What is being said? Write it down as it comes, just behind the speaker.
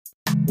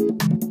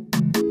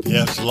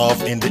There's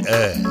love in the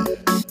air.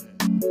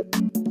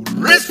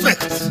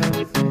 Respect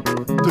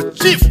to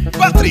Chief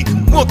Patrick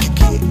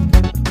NWOKIKE,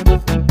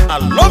 a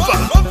lover,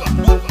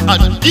 a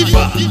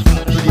diva to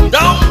the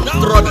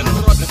downtrodden.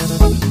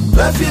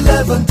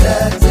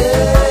 11:30,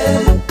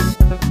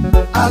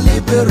 a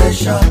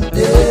liberation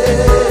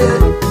day.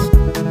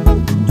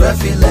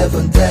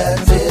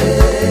 11:30,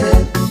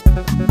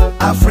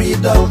 a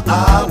freedom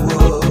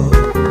hour.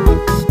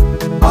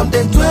 On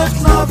the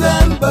 12th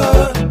November,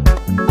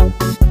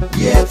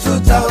 year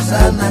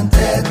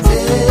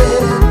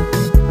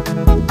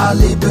 2013, a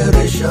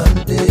liberation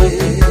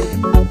day,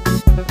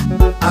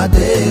 a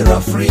day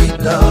of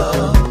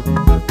freedom.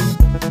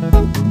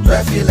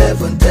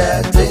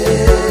 11:30,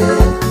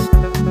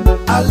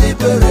 a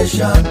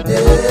liberation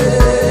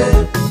day.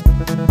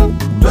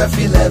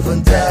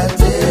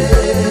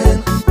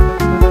 11:30,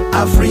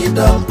 a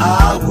freedom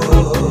hour.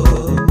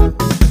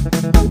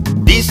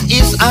 This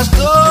is a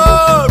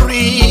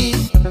story,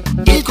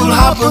 it could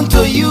happen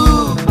to you.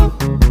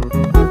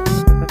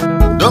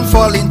 Don't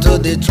fall into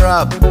the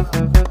trap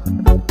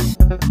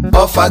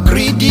of a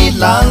greedy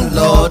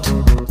landlord.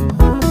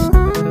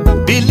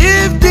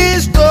 Believe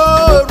this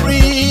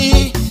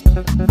story,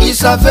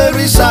 it's a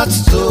very sad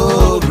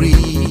story.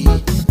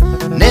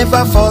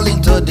 Never fall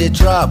into the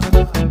trap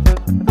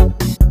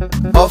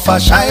of a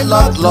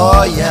Shylock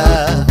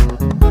lawyer.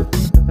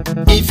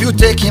 If you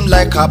take him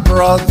like a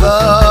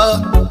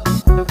brother,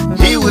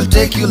 he will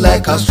take you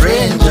like a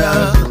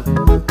stranger.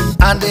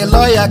 And the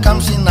lawyer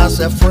comes in as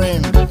a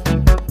friend.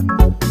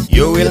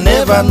 You will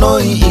never know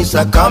he is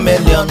a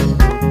chameleon.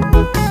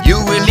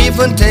 You will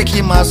even take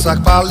him as a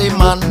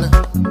polyman,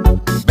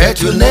 but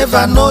you'll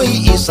never know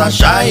he is a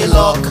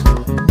Shylock.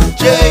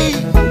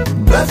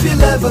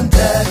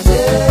 11:30,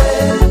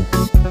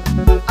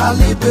 a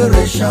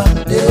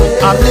liberation day.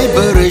 A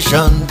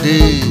liberation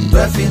day.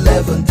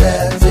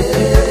 11:30,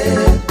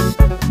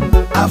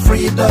 a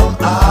freedom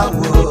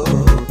hour.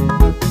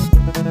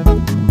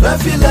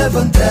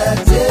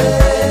 11:30,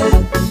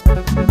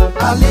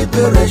 a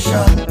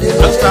liberation day.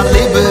 Just a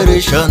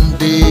liberation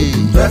day.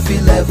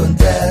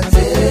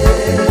 11:30,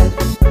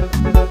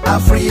 a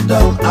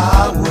freedom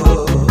hour.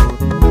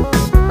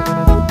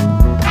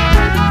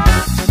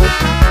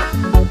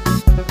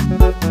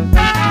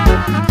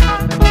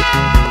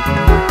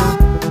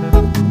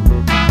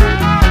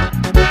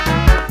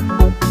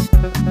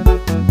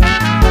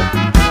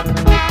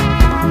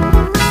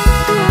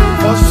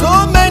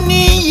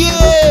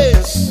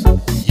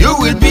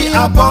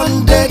 A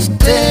bondage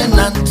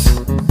tenant,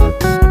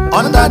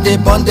 under the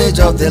bondage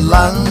of the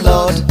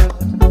landlord,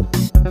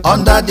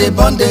 under the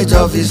bondage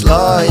of his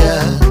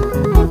lawyer,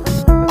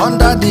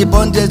 under the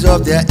bondage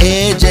of their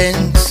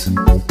agents.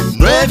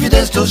 No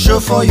evidence to show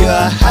for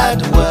your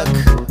hard work.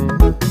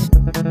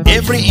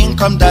 Every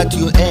income that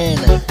you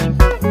earn,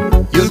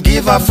 you'll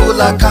give a full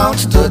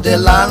account to the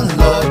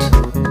landlord.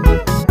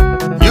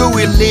 You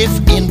will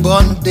live in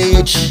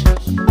bondage,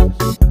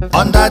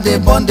 under the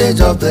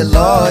bondage of the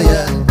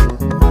lawyer.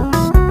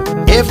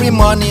 Every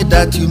money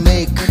that you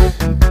make,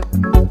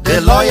 the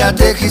lawyer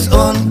take his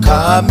own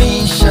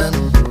commission.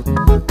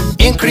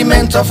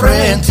 Increment of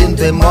rent in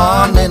the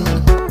morning,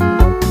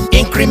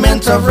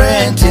 increment of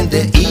rent in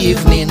the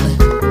evening,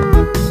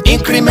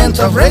 increment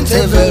of rent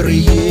every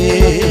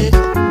year.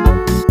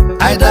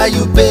 Either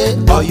you pay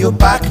or you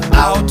back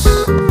out.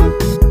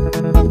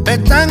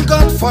 But thank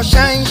God for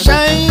shine,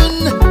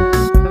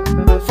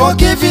 for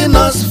giving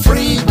us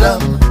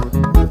freedom.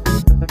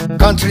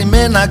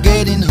 Countrymen are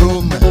getting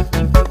home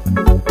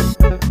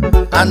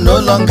and no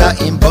longer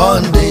in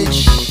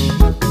bondage.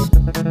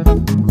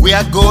 We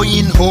are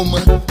going home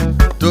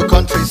to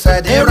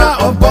countryside. Era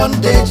of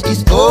bondage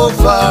is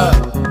over.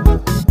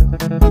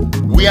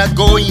 We are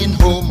going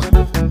home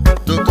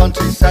to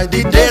countryside.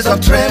 The days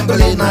of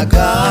trembling are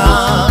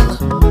gone.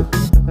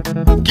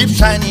 Keep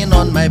shining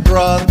on, my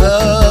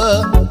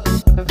brother.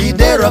 The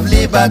day of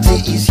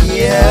liberty is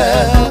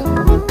here.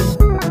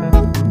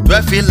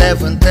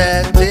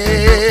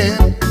 11:30,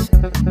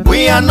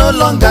 we are no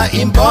longer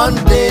in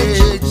bondage.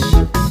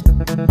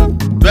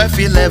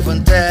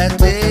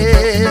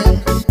 11:30,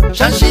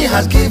 Shanshi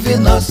has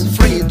given us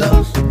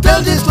freedom.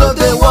 Tell this to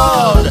the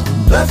world.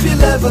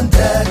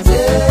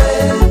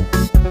 11:30,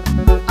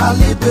 a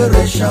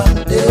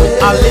liberation day.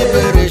 A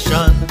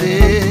liberation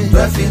day.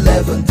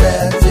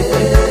 11:30,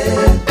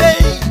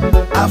 hey,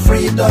 a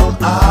freedom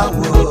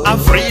hour. A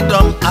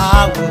freedom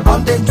hour.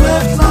 On the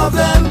 12th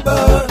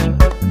November,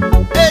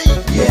 hey,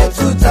 year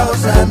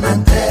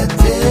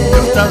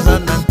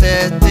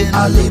 2013,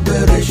 a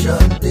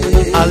liberation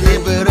day. A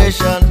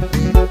liberation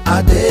day.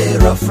 A day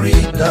of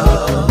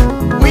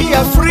freedom. We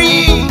are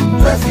free.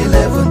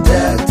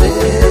 11:30,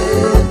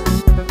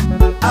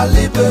 a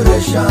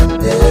liberation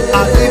day.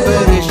 A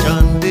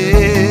liberation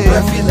day.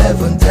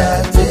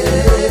 11:30,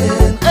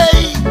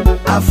 hey,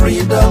 a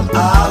freedom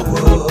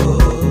hour.